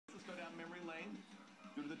9.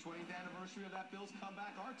 Due to the 20th anniversary of that Bills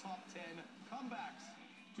comeback, our top 10 comebacks.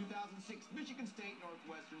 2006, Michigan State,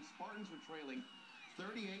 Northwestern. Spartans were trailing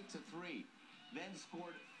 38-3. Then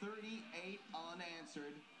scored 38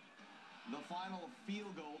 unanswered. The final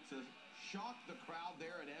field goal to shock the crowd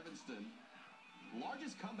there at Evanston.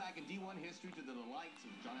 Largest comeback in D1 history to the delights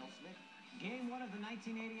of John L. Smith. Game 1 of the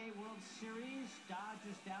 1988 World Series.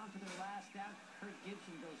 Dodgers down to their last out. Kirk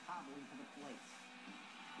Gibson goes hobbling to the plate.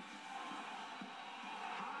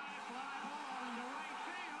 High fly ball into right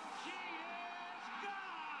field. She is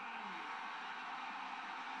gone!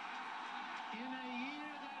 In a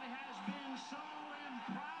year that has been so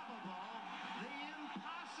improbable, the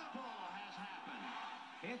impossible has happened.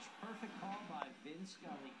 Pitch perfect call by Vin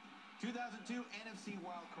Scully. 2002 NFC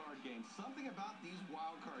wildcard game. Something about these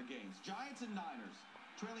wildcard games. Giants and Niners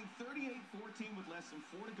trailing 38-14 with less than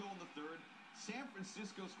 4 to go in the third. San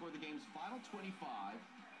Francisco scored the game's final 25.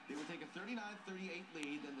 They would take a 39-38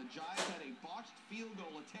 lead. Then the Giants had a botched field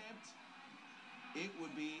goal attempt. It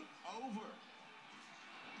would be over.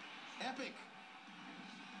 Epic.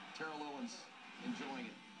 Terrell Owens enjoying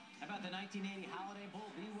it. How about the 1980 Holiday Bowl?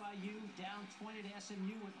 BYU down 20 to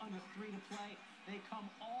SMU with under 3 to play. They come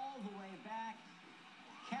all the way back.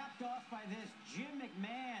 Capped off by this Jim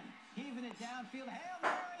McMahon heaving it downfield. Hail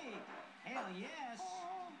Mary! Hail yes!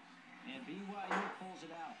 And BYU pulls it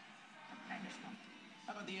out.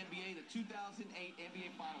 How about the NBA, the 2008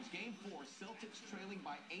 NBA Finals? Game 4, Celtics trailing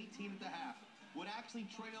by 18 at the half. Would actually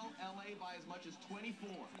trail LA by as much as 24.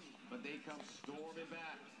 But they come storming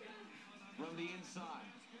back from the inside.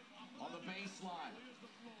 On the baseline,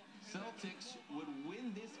 Celtics would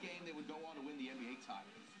win this game. They would go on to win the NBA title.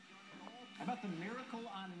 How about the miracle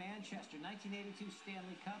on Manchester? 1982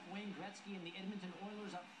 Stanley Cup. Wayne Gretzky and the Edmonton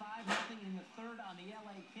Oilers up 5-0 in the third on the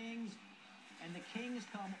LA Kings. And the Kings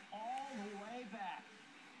come all the way back.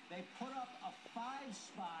 They put up a 5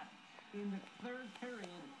 spot in the third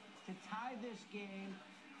period to tie this game,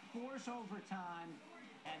 force overtime,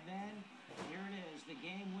 and then here it is, the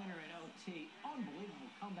game winner at OT.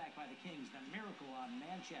 Unbelievable comeback by the Kings, the miracle on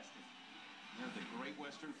Manchester. There's the Great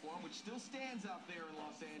Western Forum, which still stands out there in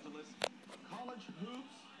Los Angeles. College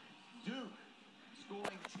hoops, Duke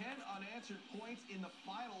scoring 10 unanswered points in the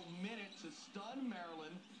final minute to stun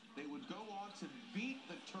Maryland. They would go on to beat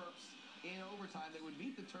the Terps in overtime. They would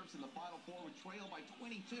beat the Terps in the Final Four, would trail by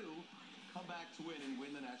 22, come back to win and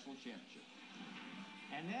win the national championship.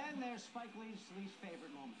 And then there's Spike Lee's least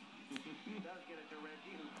favorite moment. He does get it to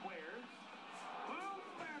Reggie, who squares. Boom,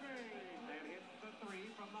 baby! And hits the 3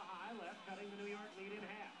 from the high left, cutting the New York lead in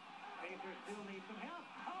half. Pacers still need some help.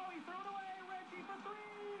 Oh, he threw it away! Reggie for 3!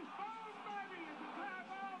 Boom, baby! It's a tie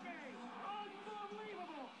ball game!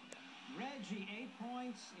 Unbelievable! Reggie, 8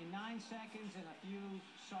 points in 9 seconds and a few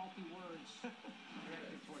salty words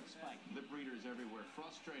directed towards Spike. Lip readers everywhere,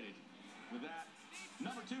 frustrated with that.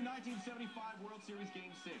 Number 2, 1975 World Series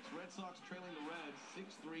Game 6. Red Sox trailing the Reds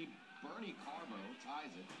 6-3. Bernie Carbo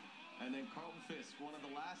ties it. And then Carlton Fisk, one of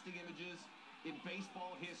the lasting images in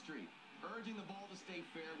baseball history. Urging the ball to stay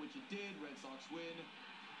fair, which it did. Red Sox win.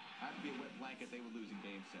 Had to be a wet blanket. They would lose in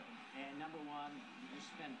Game 7. And number 1, we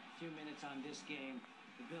spent a few minutes on this game.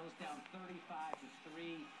 The Bills down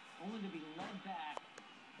 35-3, only to be led back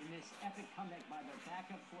in this epic comeback by their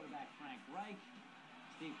backup quarterback, Frank Reich.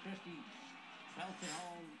 Steve Christie belts it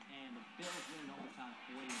home, and the Bills win in overtime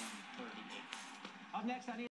 41-38. Up next on